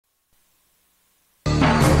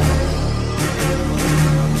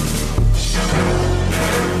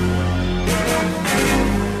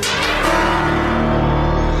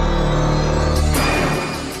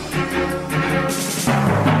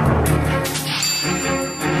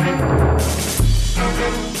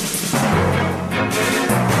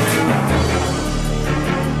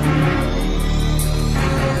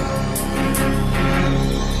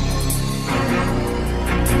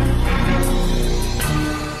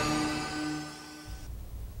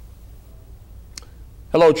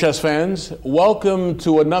Hello, chess fans. Welcome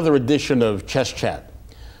to another edition of Chess Chat.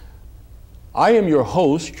 I am your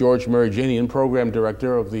host, George Marajanian, Program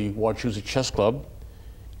Director of the Wachusett Chess Club,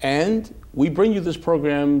 and we bring you this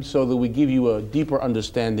program so that we give you a deeper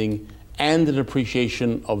understanding and an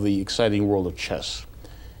appreciation of the exciting world of chess.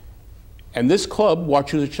 And this club,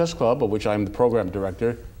 Wachusett Chess Club, of which I'm the Program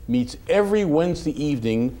Director, meets every Wednesday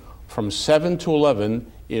evening from 7 to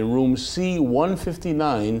 11 in room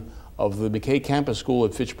C-159 of the McKay Campus School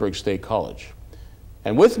at Fitchburg State College.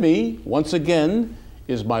 And with me, once again,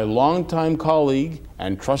 is my longtime colleague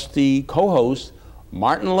and trusty co-host,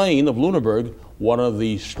 Martin Lane of Lunenburg, one of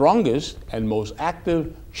the strongest and most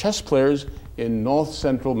active chess players in North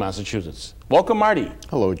Central Massachusetts. Welcome, Marty.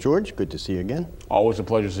 Hello, George. Good to see you again. Always a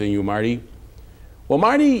pleasure seeing you, Marty. Well,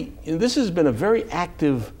 Marty, this has been a very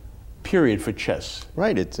active period for chess.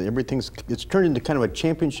 Right. It's turned into kind of a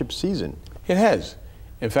championship season. It has.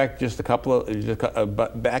 In fact, just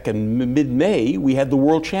back in mid-May, we had the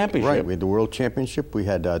World Championship. Right, we had the World Championship. We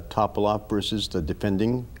had Topalov versus the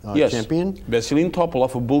defending champion. Vasilin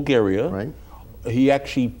Topalov of Bulgaria. Right. He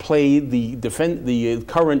actually played the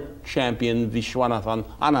current champion, Vishwanathan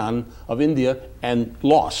Anand of India, and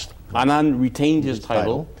lost. Right. Anand retained his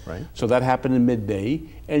title. Right. So that happened in mid-May.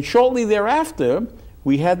 And shortly thereafter,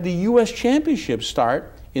 we had the U.S. Championship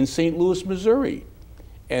start in St. Louis, Missouri.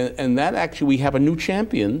 And that actually, we have a new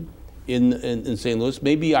champion in St. Louis.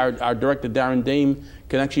 Maybe our director, Darren Dame,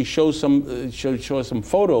 can actually show us some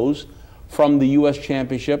photos from the U.S.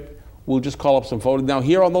 Championship. We'll just call up some photos. Now,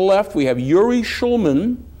 here on the left, we have Yuri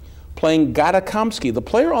Shulman playing Gadakomsky. The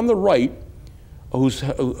player on the right is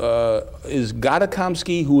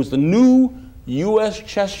Gadakomsky, who is the new U.S.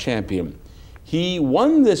 chess champion. He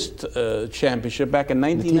won this championship back in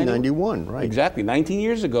 1991. Right. Exactly, 19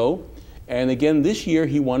 years ago. And again, this year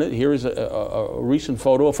he won it. Here is a recent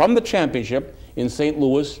photo from the championship in St.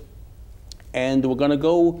 Louis. And we're going to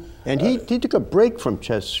go... And he took a break from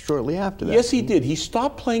chess shortly after that. Yes, he did. He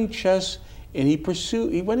stopped playing chess and he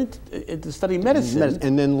went into study medicine.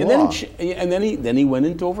 And then law. And then he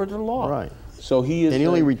went over to law. Right. So he is... And he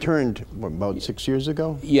only returned, what, about 6 years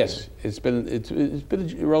ago? Yes. It's been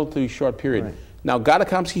a relatively short period. Right. Now,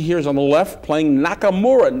 Gadakomsky here is on the left, playing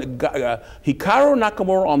Nakamura. Hikaru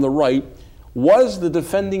Nakamura on the right was the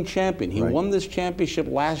defending champion. He won this championship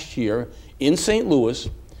last year in St. Louis,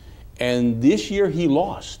 and this year he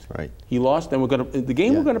lost. Right. He lost, and the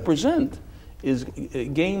game we're going to present is a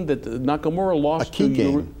game that Nakamura lost. A key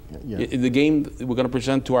game. The game that we're going to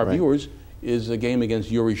present to our viewers is a game against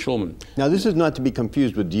Yuri Shulman. Now, this is not to be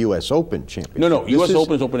confused with the U.S. Open Championship. No, U.S.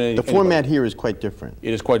 Open is open to anybody. The format here is quite different.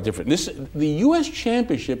 It is quite different. The U.S.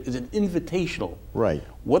 Championship is an invitational. Right.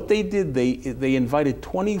 What they did, they invited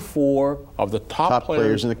 24 of the top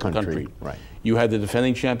players in the country. Right. You had the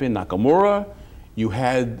defending champion, Nakamura. You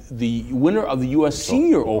had the winner of the U.S.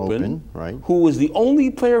 Senior Open, who was the only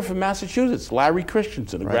player from Massachusetts, Larry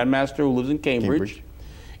Christensen, a grandmaster who lives in Cambridge.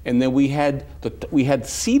 And then we had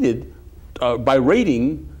seeded by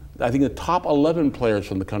rating, I think the top 11 players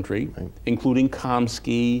from the country, including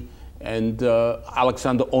Kamsky and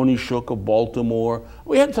Alexander Onishuk of Baltimore.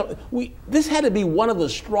 This had to be one of the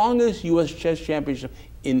strongest U.S. chess championships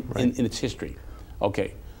in its history.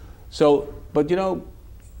 Okay, so, but you know,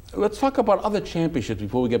 let's talk about other championships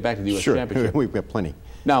before we get back to the U.S. Championship. We've got plenty.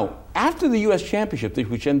 Now, after the U.S. Championship,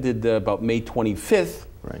 which ended about May 25th,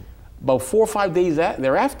 about 4 or 5 days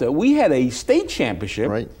thereafter, we had a state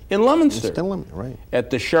championship in Leominster at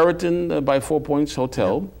the Sheraton by 4 Points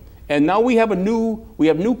Hotel. And now we have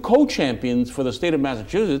new co-champions for the state of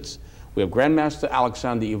Massachusetts. We have Grandmaster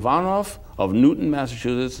Alexander Ivanov of Newton,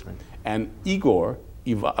 Massachusetts, and Igor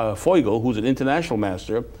Foigel, who's an international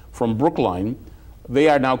master from Brookline. They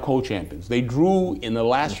are now co-champions. They drew in the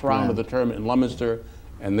last round of the tournament in Leominster,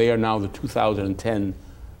 and they are now the 2010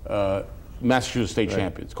 Massachusetts State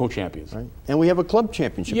champions, co-champions. And we have a club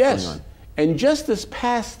championship going on. And just this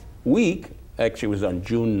past week, actually it was on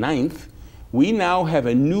June 9th, we now have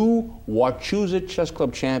a new Wachusett Chess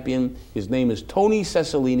Club champion. His name is Tony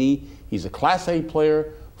Cecilini. He's a Class A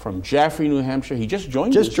player from Jaffrey, New Hampshire. He just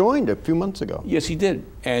joined us. Just joined a few months ago. Yes, he did.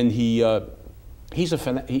 And he's a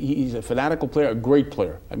fanatical player, a great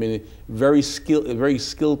player. I mean, a very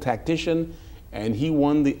skilled tactician. And he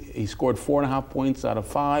scored 4.5 points out of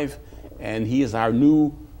 5. And he is our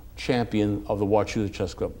new champion of the Wachusett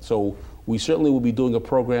Chess Club. So we certainly will be doing a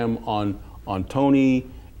program on Tony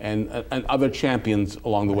and other champions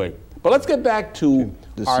along the way. But let's get back to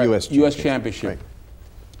our U.S. Championship.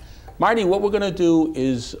 Marty, what we're going to do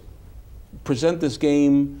is present this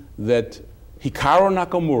game that Hikaru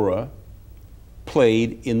Nakamura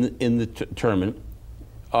played in the tournament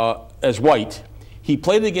as white. He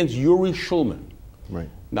played against Yuri Shulman. Right.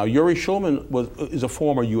 Now, Yuri Shulman is a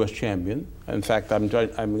former U.S. champion. In fact, I'm going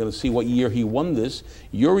to see what year he won this.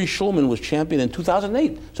 Yuri Shulman was champion in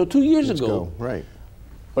 2008, so 2 years ago. Right.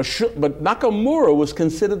 But Nakamura was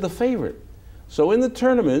considered the favorite. So in the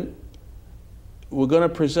tournament, we're going to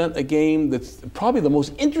present a game that's probably the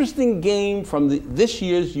most interesting game from this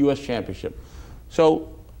year's U.S. Championship. So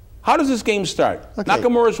how does this game start? Okay.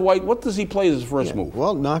 Nakamura's white. What does he play as his first move?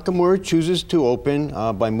 Well, Nakamura chooses to open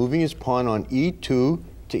by moving his pawn on e2 to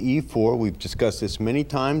e4. We've discussed this many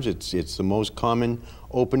times. It's the most common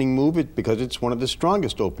opening move because it's one of the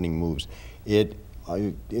strongest opening moves. It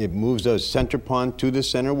moves a center pawn to the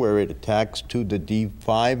center where it attacks to the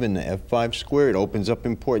d5 and the f5 square. It opens up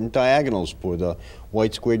important diagonals for the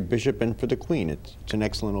white squared bishop and for the queen. It's an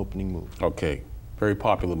excellent opening move. Okay, very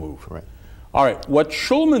popular move. Right. All right, what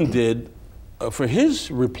Shulman did for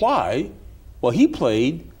his reply, well, he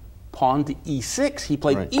played pawn to e6. He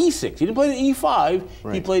played e6. He didn't play the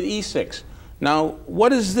e5. He played e6. Now,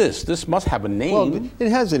 what is this? This must have a name. Well,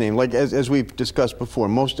 it has a name. Like as we've discussed before,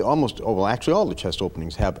 actually all the chess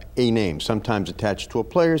openings have a name. Sometimes attached to a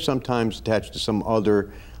player, sometimes attached to some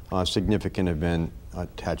other significant event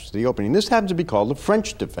attached to the opening. This happens to be called the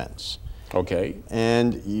French defense. Okay.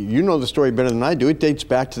 And you know the story better than I do. It dates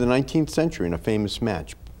back to the 19th century in a famous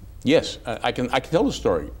match. Yes, I can tell the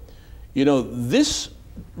story. You know, this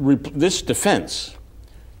defense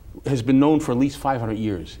has been known for at least 500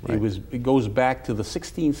 years. Right. It goes back to the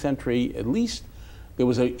 16th century at least. There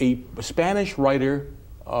was a Spanish writer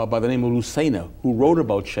by the name of Lucena who wrote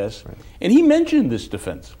about chess, and he mentioned this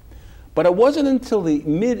defense. But it wasn't until the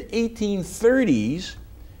mid-1830s,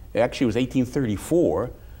 actually it was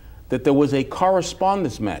 1834, that there was a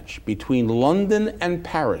correspondence match between London and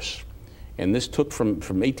Paris. And this took from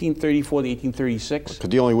 1834 to 1836. Because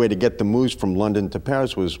the only way to get the moves from London to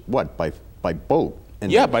Paris was what? By boat.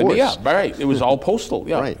 And right. It was all postal.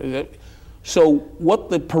 Yeah. Right. So what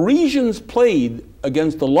the Parisians played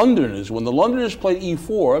against the Londoners, when the Londoners played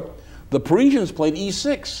e4, the Parisians played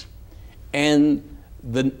e6, and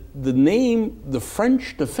the name, the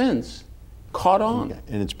French defense, caught on.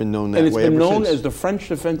 And it's been known that way ever since. And it's been known as the French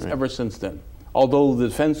defense ever since then. Although the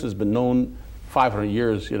defense has been known 500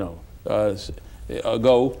 years,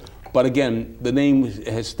 ago. But again, the name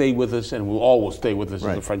has stayed with us and will always stay with us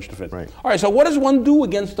as the French defense. Right. All right, so what does one do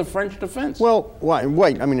against the French defense? Well,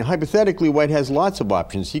 White, I mean, hypothetically, White has lots of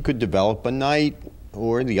options. He could develop a knight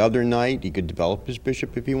or the other knight. He could develop his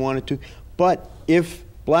bishop if he wanted to. But if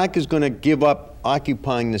Black is going to give up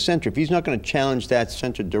occupying the center, if he's not going to challenge that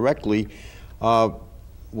center directly,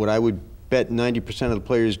 what I would bet 90% of the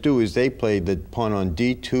players do is they play the pawn on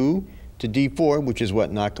d2 to d4, which is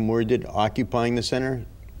what Nakamura did, occupying the center,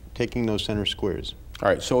 taking those center squares. All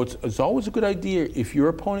right, so it's always a good idea if your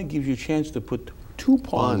opponent gives you a chance to put two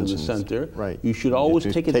pawns in the center, you should always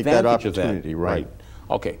take advantage of that. Right.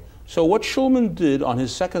 Okay, so what Shulman did on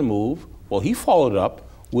his second move, well, he followed up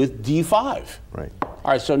with d5. Right. All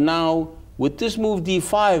right, so now with this move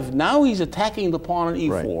d5, now he's attacking the pawn on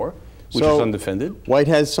e4, which is undefended. White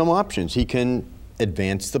has some options. He can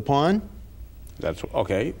advance the pawn. That's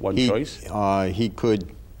okay, one choice.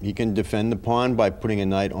 He can defend the pawn by putting a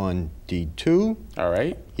knight on d2. All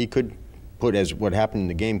right. He could put, as what happened in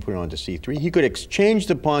the game, put it on to c3. He could exchange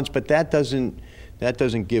the pawns, but that doesn't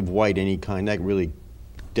give White any kind. That really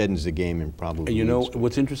deadens the game and probably. And you know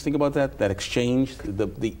what's interesting about that? That exchange,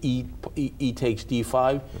 the e takes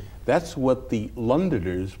d5. That's what the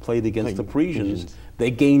Londoners played against the Parisians. They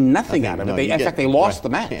gained nothing out of it. In fact, they lost the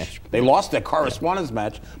match. They lost their correspondence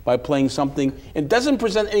match by playing something. It doesn't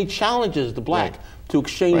present any challenges to Black to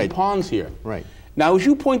exchange pawns here. Right. Now, as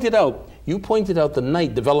you pointed out the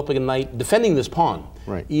knight, developing a knight, defending this pawn,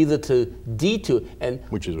 either to d2, and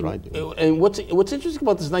which is what I do. And what's interesting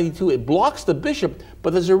about this knight d2, it blocks the bishop,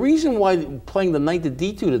 but there's a reason why playing the knight to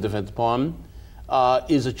d2 to defend the pawn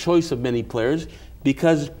is a choice of many players,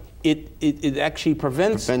 because it actually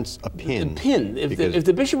prevents a pin. If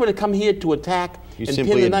the bishop were to come here to attack and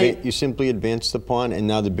pin the knight, you simply advance the pawn, and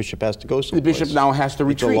now the bishop has to go someplace. The bishop now has to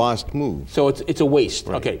retreat. It's a lost move. So it's a waste.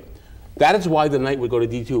 Right. Okay, that is why the knight would go to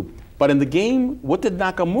d2. But in the game, what did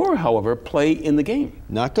Nakamura, however, play in the game?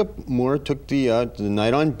 Nakamura took the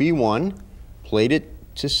knight on b1, played it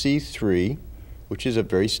to c3, which is a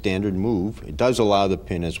very standard move. It does allow the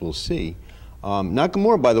pin, as we'll see.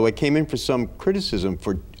 Nakamura, by the way, came in for some criticism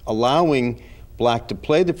for allowing Black to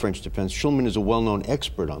play the French defense. Shulman is a well-known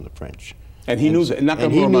expert on the French. And he knew that. Nakamura,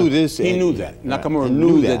 and he knew this. He knew that. Nakamura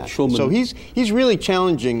knew that Shulman. So he's really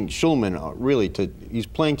challenging Shulman. He's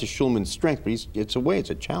playing to Shulman's strength, but it's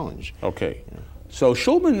a challenge. Okay. Yeah. So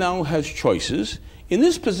Shulman now has choices. In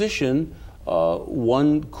this position,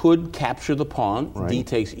 one could capture the pawn. Right. D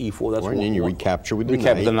takes e4. That's Right, and then you recapture with the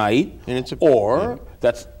recapture knight. the knight. And it's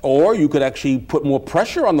a, or you could actually put more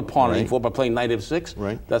pressure on the pawn on Right. e4 by playing knight f6.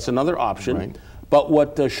 Right. That's another option. Right. But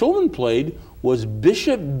what Schulman played was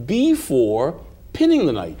bishop b4, pinning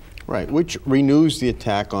the knight. Right, which renews the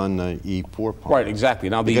attack on the e4 pawn. Right, exactly.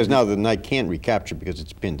 Now because now the knight can't recapture because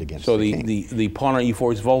it's pinned against so the king. the pawn on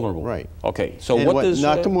e4 is vulnerable. Right. Okay, so and what does...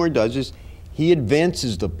 Nakamura does is he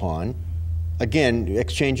advances the pawn. Again,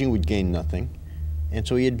 exchanging would gain nothing. And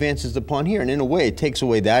so he advances the pawn here. And in a way, it takes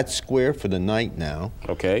away that square for the knight now.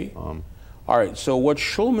 Okay. All right, so what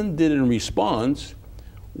Schulman did in response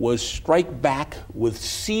was strike back with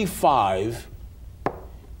c5,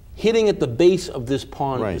 hitting at the base of this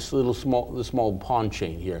pawn, Right. this small pawn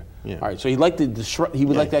chain here. Yeah. All right, so he'd like to disrupt, he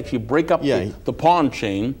would like to actually break up the pawn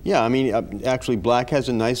chain. Yeah, I mean, actually, black has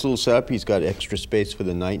a nice little setup. He's got extra space for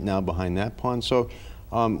the knight now behind that pawn. So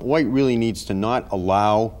white really needs to not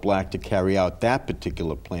allow black to carry out that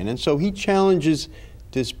particular plan. And so he challenges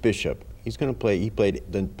this bishop. He's going to play, he played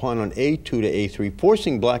the pawn on a2 to a3,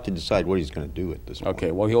 forcing black to decide what he's going to do at this point.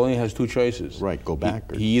 Okay, well, he only has two choices. Right, go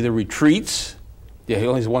back. He either retreats, he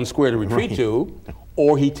only has one square to retreat to,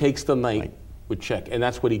 or he takes the knight with check, and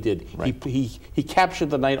that's what he did. Right. He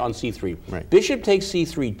captured the knight on c3. Right. Bishop takes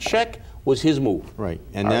c3, check was his move. Right,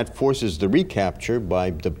 and that forces the recapture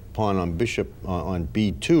by the pawn on bishop, on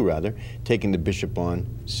b2 rather, taking the bishop on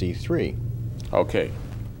c3. Okay.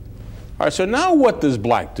 All right, so now what does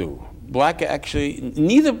black do? Black actually,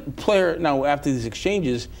 neither player, now after these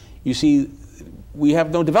exchanges, you see, we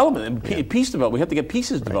have no development, piece development. We have to get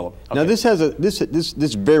pieces developed. Okay. Now this has a,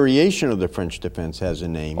 this variation of the French defense has a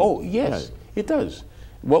name. Oh, yes, it does.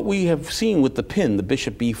 What we have seen with the pin, the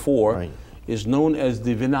bishop b4, is known as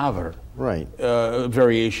the Vinavre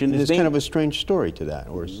variation. There's kind of a strange story to that.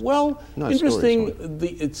 Or well, interesting,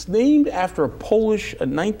 it's named after a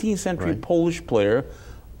 19th century Polish player,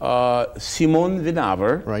 Simon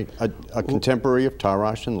Vinavre. Right, a contemporary of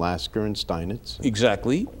Tarrasch and Lasker and Steinitz.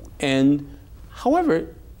 Exactly. And however,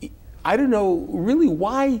 I don't know really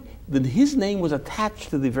why his name was attached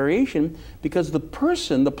to the variation, because the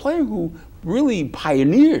player who really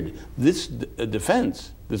pioneered this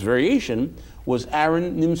defense, this variation, was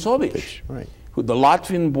Aaron Nimzowitsch, the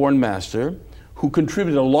Latvian-born master who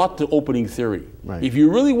contributed a lot to opening theory. Right. If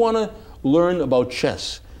you really want to learn about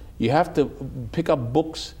chess, you have to pick up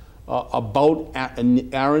books about Aaron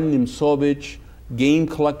Nimzowitsch, game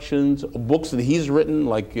collections, books that he's written,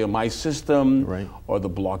 like My System or The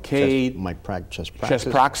Blockade, Chess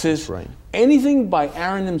Praxis. Anything by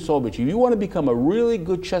Aaron Nimzowitsch. If you want to become a really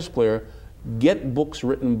good chess player, get books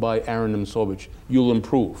written by Aaron Nimzowitsch. You'll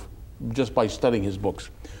improve just by studying his books.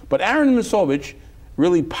 But Aaron Nimzowitsch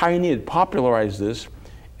really pioneered, popularized this.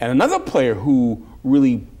 And another player who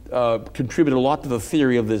really contributed a lot to the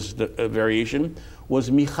theory of this variation was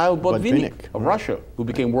Mikhail Botvinnik of Russia, who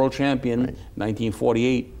became world champion in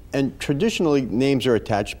 1948. And traditionally, names are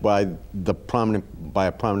attached by a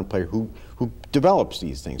prominent player who develops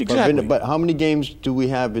these things. Exactly. But how many games do we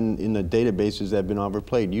have in the databases that have been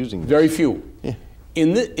overplayed using this? Very few. Yeah.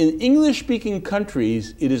 In English-speaking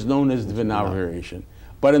countries, it is known as the Vinavre variation.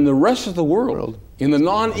 But in the rest of the world, in the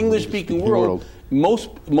non-English-speaking world,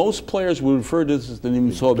 most players would refer to this as the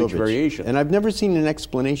Nimzowitsch variation. And I've never seen an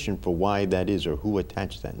explanation for why that is or who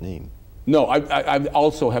attached that name. No, I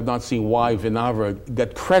also have not seen why Vinavre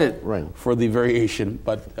got credit for the variation,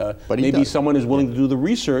 but maybe someone is willing to do the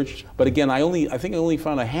research. But again, I think I only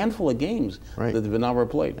found a handful of games that the Vinavre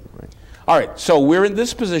played. All right, so we're in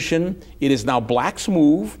this position. It is now black's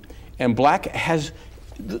move, and black has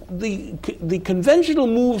the conventional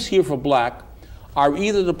moves here for black are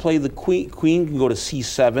either to play the queen can go to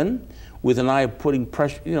c7 with an eye of putting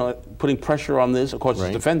pressure on this. Of course,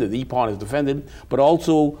 it's defended. The e-pawn is defended, but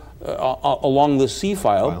also along the c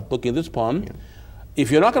file, looking at this pawn. Yeah.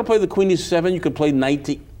 If you're not going to play the queen e7, you could play knight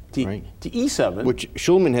to e7, which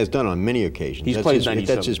Schulman has done on many occasions. He's played knight e7.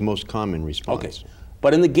 That's his most common response. Okay.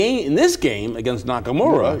 But in this game against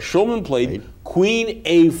Nakamura, Schulman played queen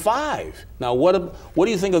a5. Now, what do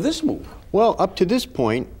you think of this move? Well, up to this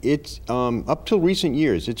point, it's up till recent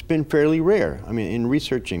years, it's been fairly rare. I mean, in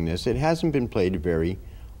researching this, it hasn't been played very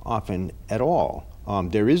often at all.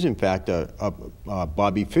 There is, in fact, a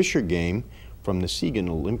Bobby Fischer game from the Siegen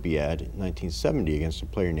Olympiad in 1970 against a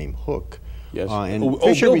player named Hook. Yes.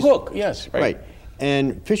 Fischer Bill Hook. Yes. Right.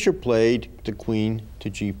 And Fischer played the queen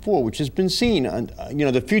to g4, which has been seen,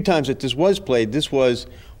 the few times that this was played, this was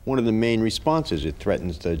one of the main responses. It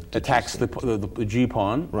threatens the attacks the g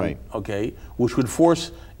pawn, right? Okay, which would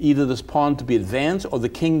force either this pawn to be advanced or the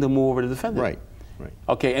king to move over to defend it. Right. Right.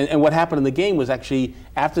 Okay, and what happened in the game was actually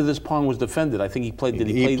after this pawn was defended, I think he played. Did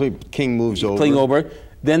he play? King moves over. Playing over.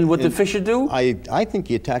 Then what did Fischer do? I think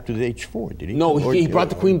he attacked with h4. Did he? No, he brought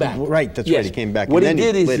the queen back. Right. That's yes. right. He came back. What and he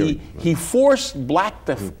then did is later, he forced Black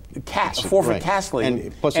to forfeit right. castling,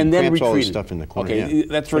 and plus and he then cramps retreated. all his stuff in the corner. Okay, yeah.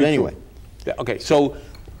 that's very but anyway. true. Okay, so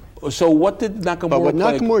what did Nakamura? But what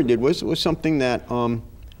play? Nakamura did was something that,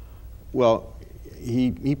 well,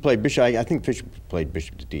 he played bishop. I think Fischer played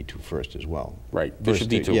bishop to d2 first as well. Right, First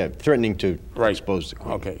bishop d2. Yeah, threatening to expose the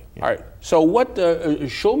queen. Okay, yeah. all right. So what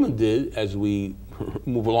Schulman did as we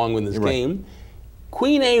move along with this game,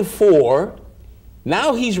 queen a4.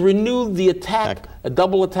 Now he's renewed the attack, a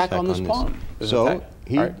double attack on this pawn. So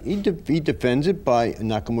he defends it by,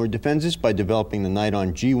 Nakamura defends this by developing the knight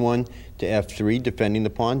on g1 to f3, defending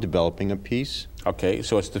the pawn, developing a piece. Okay,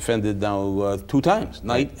 so it's defended now 2 times,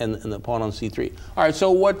 knight and the pawn on c3. All right,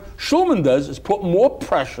 so what Schulman does is put more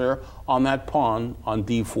pressure on that pawn on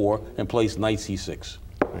d4 and plays knight c6.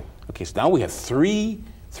 Right. Okay, so now we have three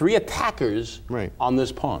attackers on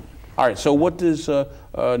this pawn. All right, so what does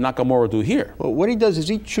Nakamura do here? Well, what he does is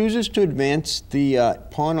he chooses to advance the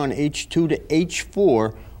pawn on h2 to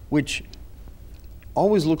h4, which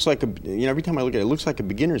always looks like every time I look at it, it looks like a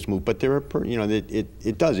beginner's move, but there are,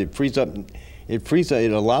 it does. It frees up,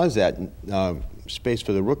 it allows that space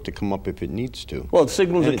for the rook to come up if it needs to. Well, it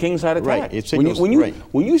signals a kingside attack. Right, it signals, when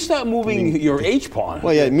you start moving your h-pawn.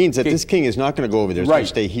 Well, yeah, it means that this king is not going to go over there, it's going to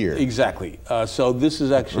stay here. Exactly. So this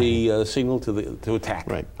is actually a signal to attack.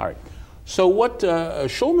 Right. All right. So what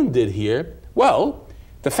Schulman did here, well,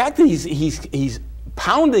 the fact that he's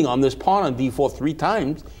pounding on this pawn on d4 3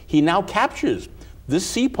 times, he now captures. This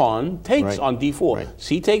c pawn takes on d4. Right.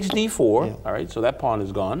 C takes d4. All right, so that pawn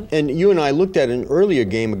is gone. And you and I looked at an earlier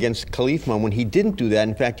game against Khalifman when he didn't do that.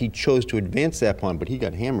 In fact, he chose to advance that pawn, but he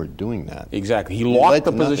got hammered doing that. Exactly. He locked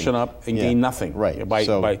the position up and gained nothing. Right.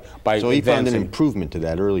 So he advancing. found an improvement to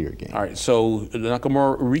that earlier game. All right, so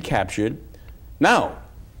Nakamura recaptured. Now,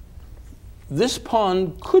 this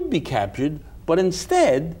pawn could be captured, but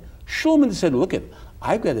instead, Schulman said, look at,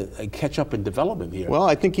 I've got to catch up in development here. Well,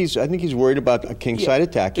 I think he's worried about a kingside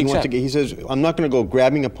attack. He says, I'm not going to go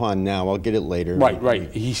grabbing a pawn now. I'll get it later.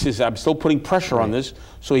 Right. He says, I'm still putting pressure on this.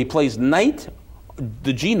 So he plays knight,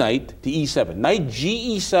 the g knight to e7. Knight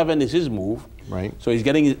g e7 is his move. Right. So he's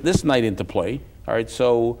getting this knight into play. All right.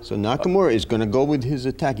 So Nakamura is going to go with his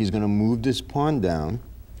attack. He's going to move this pawn down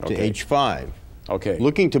to h5. Okay.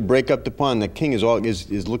 Looking to break up the pawn. The king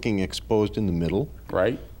is looking exposed in the middle.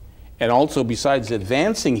 Right. And also, besides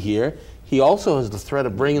advancing here, he also has the threat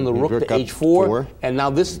of bringing the rook to h4, and now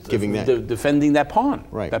this defending that pawn.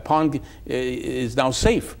 Right. That pawn is now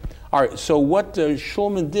safe. All right, so what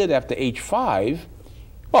Schulman did after h5,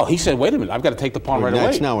 well, he said, wait a minute, I've got to take the pawn right away.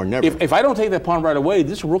 It's now or never. If I don't take that pawn right away,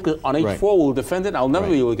 this rook on h4 will defend it. I'll never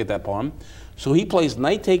be able to get that pawn. So he plays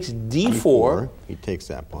knight takes d4. He takes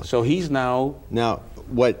that pawn. So he's now... Now,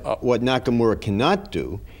 what Nakamura cannot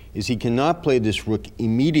do is he cannot play this rook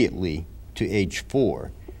immediately to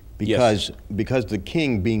h4 because the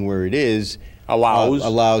king, being where it is,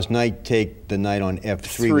 allows knight take the knight on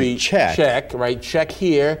f3 with check. Check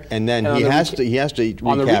here. And then he has to recapture.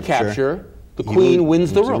 On the recapture, the queen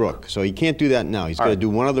wins the rook. So he can't do that now. He's got to do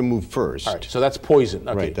one other move first. All right, so that's poison.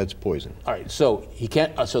 Okay. Right, that's poison. All right, so he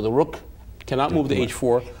can't. So the rook cannot move to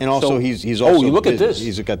h4. And also, he's also. Oh, you look at this.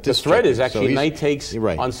 He's got this. The threat is so actually knight takes on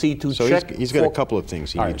c2 so check. He's got a couple of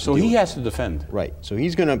things he needs to do. So he has to defend. Right. So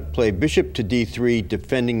he's going to play bishop to d3,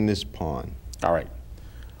 defending this pawn. All right.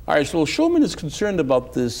 All right. So Schulman is concerned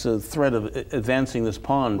about this threat of advancing this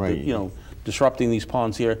pawn. Right. Disrupting these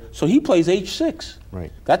pawns here. So he plays h6.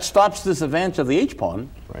 Right. That stops this advance of the h pawn.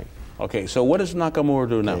 Right. Okay. So what does Nakamura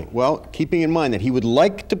do now? Well, keeping in mind that he would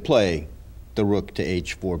like to play the rook to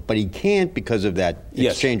h4, but he can't because of that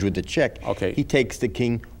exchange with the check. Okay. He takes the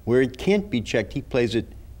king where it can't be checked. He plays it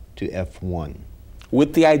to f1.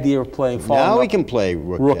 With the idea of playing now he can play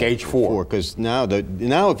rook h4 because now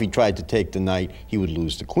if he tried to take the knight, he would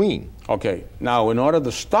lose the queen. Okay. Now, in order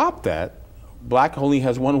to stop that, Black only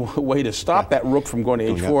has one way to stop that rook from going to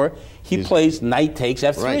h4. He plays knight takes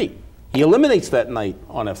f3. Right. He eliminates that knight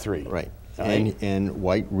on f3. Right. And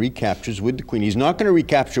white recaptures with the queen. He's not going to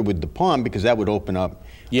recapture with the pawn because that would open up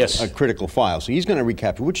a critical file. So he's going to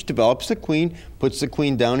recapture, which develops the queen, puts the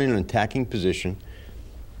queen down in an attacking position.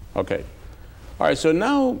 Okay. All right, so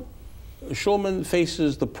now Schulman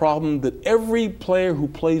faces the problem that every player who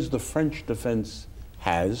plays the French defense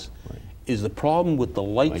has, is the problem with the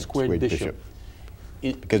light squared bishop.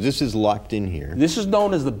 Because this is locked in here. This is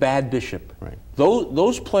known as the bad bishop. Right.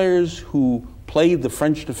 Those players who play the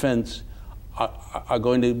French defense are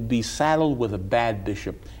going to be saddled with a bad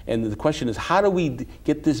bishop. And the question is, how do we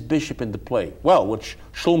get this bishop into play? Well, what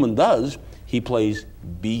Schulman does, he plays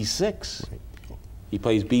b6. Right. He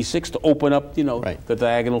plays b6 to open up, you know, the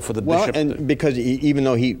diagonal for the bishop. Well, and because even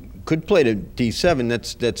though he could play to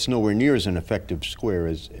d7, that's nowhere near as an effective square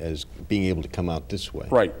as being able to come out this way.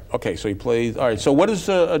 Right. Okay, so he plays. All right, so what does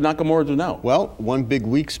Nakamura do now? Well, one big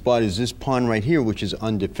weak spot is this pawn right here, which is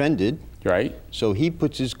undefended. Right. So he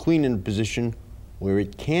puts his queen in a position where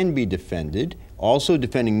it can be defended, also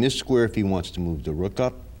defending this square if he wants to move the rook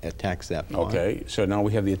up, attacks that pawn. Okay, so now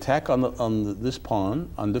we have the attack on this pawn,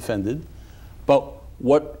 undefended. But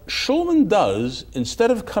what Schulman does,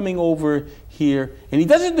 instead of coming over here, and he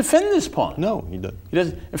doesn't defend this pawn. No, he doesn't. He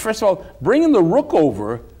doesn't. And first of all, bringing the rook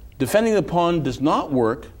over, defending the pawn does not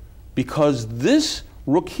work because this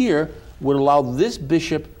rook here would allow this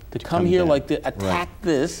bishop to come here down. like this, attack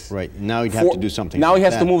this. Right. Now he'd have to do something. Now he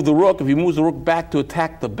has that. to move the rook. If he moves the rook back to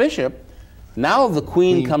attack the bishop, now the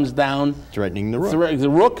queen comes down, threatening the rook. The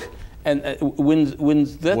rook and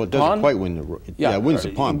wins that well, it pawn. doesn't quite win the rook. Yeah, it wins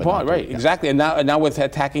the pawn. But not right, exactly. And now we're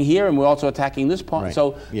attacking here, and we're also attacking this pawn. Right.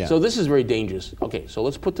 So this is very dangerous. Okay, so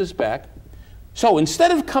let's put this back. So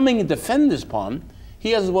instead of coming and defend this pawn,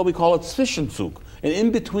 he has what we call a Zwischenzug, an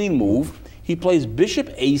in-between move. He plays bishop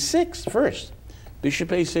a6 first. Bishop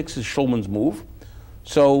a6 is Schulman's move.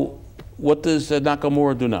 So what does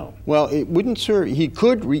Nakamura do now? Well, it wouldn't serve. He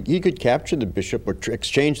could capture the bishop or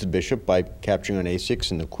exchange the bishop by capturing on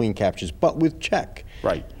a6, and the queen captures, but with check.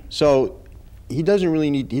 Right. So he doesn't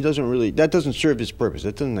really need. That doesn't serve his purpose.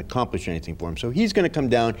 That doesn't accomplish anything for him. So he's going to come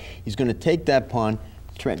down. He's going to take that pawn,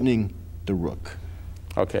 threatening the rook.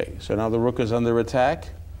 Okay. So now the rook is under attack,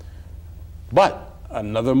 but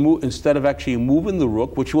another move, instead of actually moving the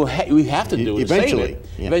rook, which we have to do eventually. To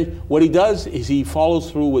save it, what he does is he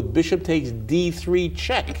follows through with bishop takes d3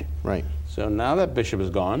 check. Right. So now that bishop is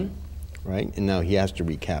gone. Right, and now he has to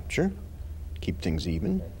recapture, keep things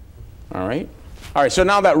even. All right. All right, so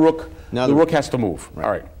now that rook, the rook has to move. Right.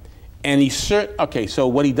 All right. And okay, so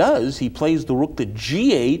what he does, he plays the rook to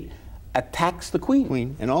g8, attacks the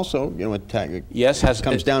queen. And also, you know, attack. Yes,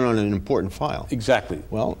 comes down on an important file. Exactly.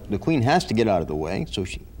 Well, the queen has to get out of the way, so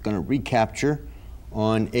she's going to recapture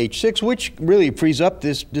on h6, which really frees up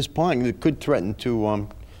this pawn. It could threaten to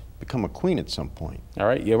become a queen at some point. All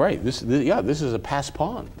right, you're right. This is a passed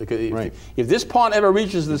pawn. Right. If this pawn ever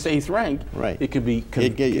reaches this 8th rank, right, it could be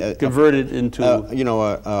converted into. You know,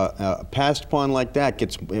 a passed pawn like that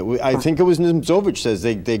gets. I think it was Nimzovich says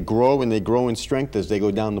they grow and they grow in strength as they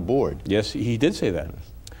go down the board. Yes, he did say that.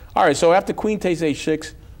 All right, so after queen takes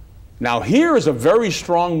h6, now here is a very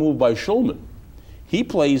strong move by Schulman. He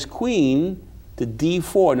plays queen to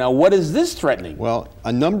d4. Now, what is this threatening? Well,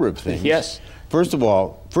 a number of things. Yes. First of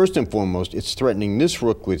all, first and foremost, it's threatening this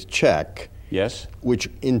rook with check. Yes. Which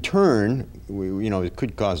in turn, you know, it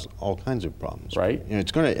could cause all kinds of problems. Right. And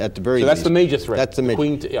it's going to, at the very least. So that's the major threat. That's the major.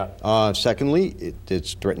 Queen secondly,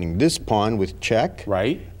 it's threatening this pawn with check.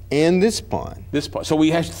 Right. And this pawn. This pawn. So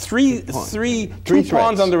we have two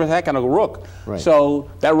pawns under attack on a rook. Right. So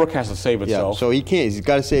that rook has to save itself. Yeah. So he can't. He's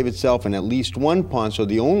got to save itself and at least one pawn. So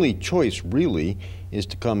the only choice really is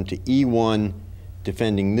to come to e1,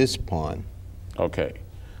 defending this pawn. Okay.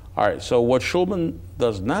 All right. So what Schulman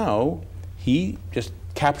does now, he just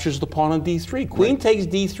captures the pawn on d3. Queen takes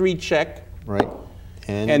d3 check. Right.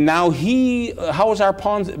 And now how is our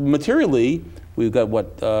pawns materially? We've got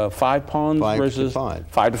what, 5 pawns versus 5.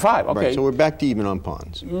 5 to 5. Okay. Right. So we're back to even on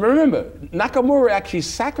pawns. Remember, Nakamura actually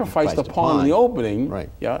sacrificed the pawn in the opening. Right.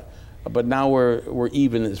 Yeah. But now we're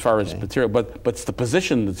even as far as material. But it's the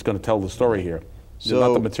position that's going to tell the story here. So,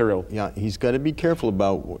 not the material. Yeah, he's got to be careful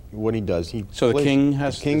about what he does. The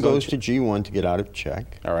king goes to g1 to get out of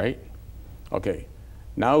check. All right. Okay.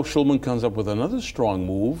 Now Schulman comes up with another strong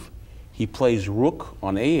move. He plays rook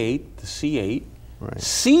on a8 to c8,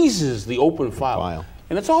 seizes the open file.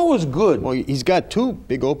 And it's always good. Well, he's got 2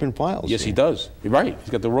 big open files. Yes, he does. You're right.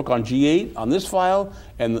 He's got the rook on g8 on this file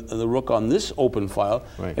and the rook on this open file.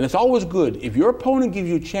 Right. And it's always good. If your opponent gives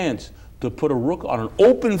you a chance to put a rook on an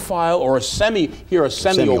open file or a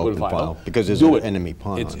semi-open file, because there's an enemy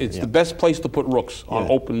pawn. It's the best place to put rooks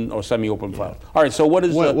on open or semi-open files. All right, so what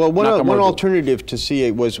is one alternative to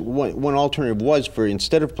c8 was one alternative was for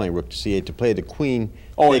instead of playing rook to c8 to play the queen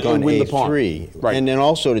take on a3, right. And then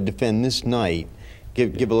also to defend this knight,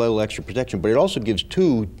 give a little extra protection. But it also gives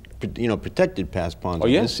 2 protected pass pawns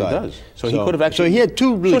on this side. Oh, yes, he does. So he could have actually. So he had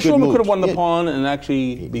 2 really good moves. So Schulman could have won the pawn and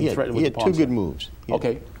actually been threatened with the pawn. He had 2 good moves.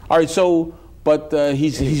 Okay. All right, so, but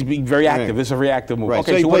he's being very active. This is a very active move. Right,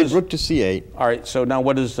 okay, so he plays rook to c8. All right, so now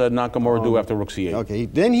what does Nakamura do after rook c8? Okay,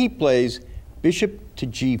 then he plays bishop to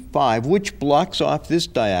g5, which blocks off this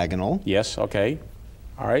diagonal. Yes, okay.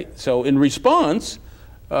 All right. So in response,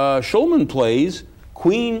 Shulman plays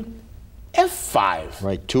queen f5.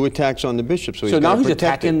 Right, 2 attacks on the bishop. So now he's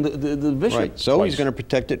attacking the bishop. Right, so twice. he's going to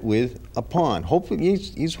protect it with a pawn. Hopefully,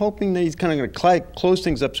 he's hoping that he's kind of going to close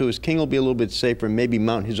things up so his king will be a little bit safer and maybe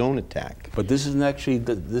mount his own attack. But this isn't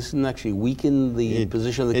actually weaken the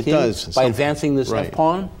position of the king does. by advancing this right. f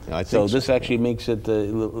pawn. Yeah, I think so this actually makes it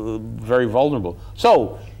very vulnerable.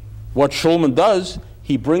 So what Shulman does,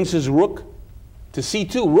 he brings his rook to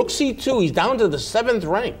c2. Rook c2, he's down to the 7th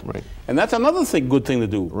rank. Right. And that's another good thing to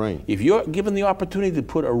do. Right. If you're given the opportunity to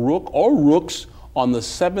put a rook or rooks on the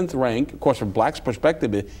 7th rank, of course, from Black's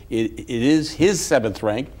perspective, it is his 7th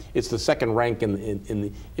rank. It's the 2nd rank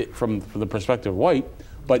from the perspective of White.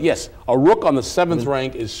 But yes, a rook on the 7th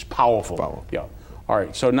rank is powerful. Powerful. Yeah. All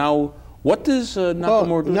right. So now, what does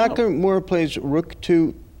Nakamura do? Nakamura plays rook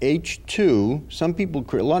to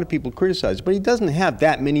h2. A lot of people criticize, but he doesn't have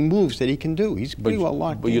that many moves that he can do. He's pretty well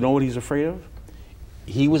locked in. But you know what he's afraid of?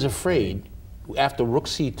 He was afraid after rook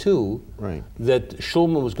c2 that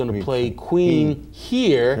Shulman was going to play queen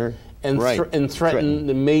here and threaten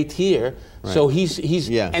the mate here. Right. So he's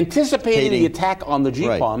anticipating the attack on the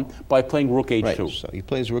g-pawn by playing rook h2. Right. So he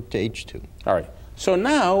plays rook to h2. All right. So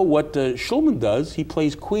now what Shulman does, he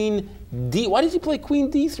plays queen d. Why does he play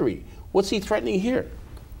queen d3? What's he threatening here?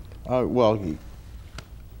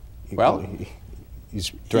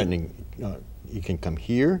 He's threatening. He can come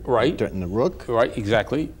here. Right. Threaten the rook. Right.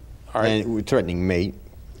 Exactly. All right. And we're threatening mate.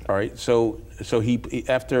 All right. So he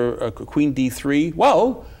after queen d3.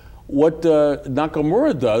 Well, what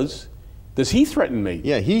Nakamura does he threaten mate?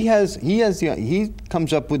 Yeah. He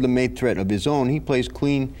comes up with the mate threat of his own. He plays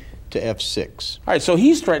queen to f6. All right. So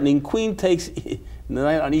he's threatening queen takes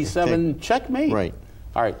knight on e7 checkmate. Right.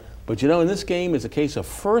 All right. But you know, in this game, it's a case of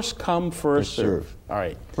first come, first serve. All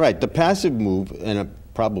right. Right. The passive move, and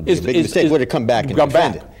probably a big mistake, would have come back and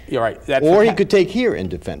defend it. You're right. Or he could take here and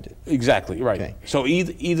defend it. Exactly. Right. Okay. So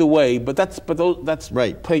either way, but that's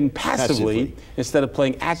playing passively instead of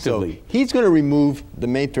playing actively. So he's going to remove the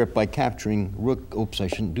mate threat by capturing rook. Oops, I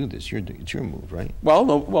shouldn't do this. It's your move, right? Well,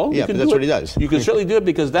 no. Well, yeah, you can that's do what he does. You can certainly do it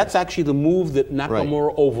because that's actually the move that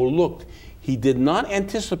Nakamura overlooked. He did not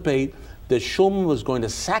anticipate that Shulman was going to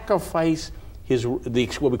sacrifice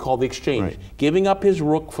what we call the exchange, giving up his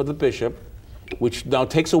rook for the bishop, which now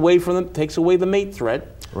takes away the mate threat.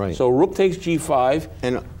 Right. So rook takes g5.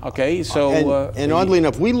 And okay. So and oddly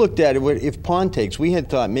enough, we looked at it. If pawn takes, we had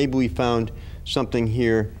thought maybe we found something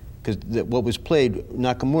here because what was played,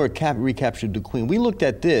 Nakamura recaptured the queen. We looked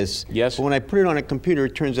at this. Yes. But when I put it on a computer,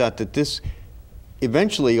 it turns out that this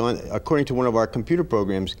eventually, according to one of our computer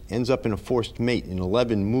programs, ends up in a forced mate in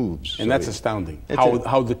 11 moves. And so that's astounding.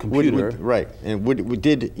 How the computer and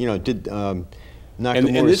did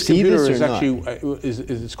Nakamura and this see computer this or is not? actually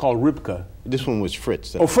it's called Ribka. This one was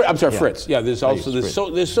Fritz. I'm sorry, Fritz. Yeah, there's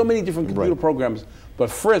so many different computer programs,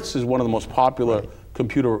 but Fritz is one of the most popular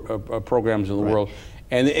computer programs in the world.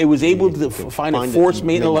 And it was able to find a forced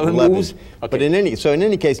mate in 11 moves. Okay. But in any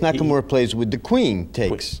case, Nakamura plays with the queen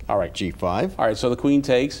takes g5. All right, so the queen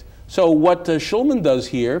takes. So what Shulman does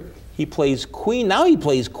here, he plays queen. Now he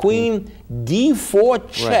plays queen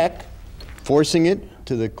d4 check. Forcing it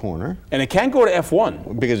to the corner. And it can't go to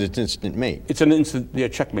f1. Because it's instant mate. It's an instant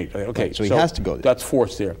checkmate. Okay, right, so he has to go there. That's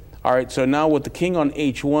forced there. All right, so now with the king on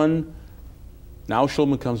h1, now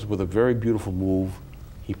Shulman comes with a very beautiful move.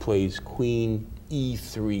 He plays queen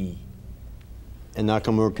e3. And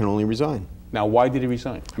Nakamura can only resign. Now, why did he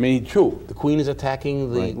resign? I mean, true, the queen is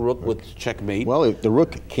attacking the rook with checkmate. Well, the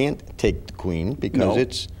rook can't take the queen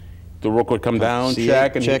because the rook would come down,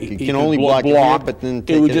 check, and he can only block it here, but then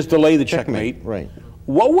it would just delay the checkmate. Right.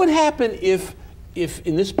 What would happen if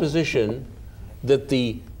in this position that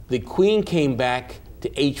the queen came back to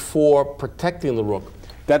h4, protecting the rook?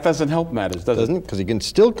 That doesn't help matters, does it? Doesn't, because he can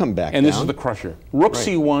still come back And this is the crusher. Rook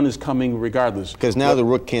c1 is coming regardless. Because now the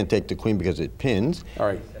rook can't take the queen because it pins. All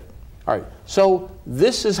right. All right. So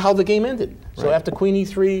this is how the game ended. So after queen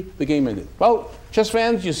e3, the game ended. Well, chess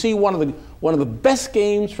fans, you see one of the best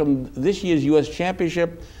games from this year's U.S.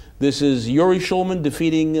 Championship. This is Yuri Shulman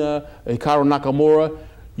defeating Hikaru Nakamura.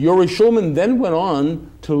 Yuri Shulman then went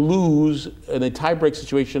on to lose in a tiebreak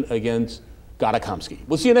situation against Gadakamsky.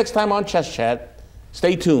 We'll see you next time on Chess Chat.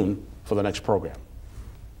 Stay tuned for the next program.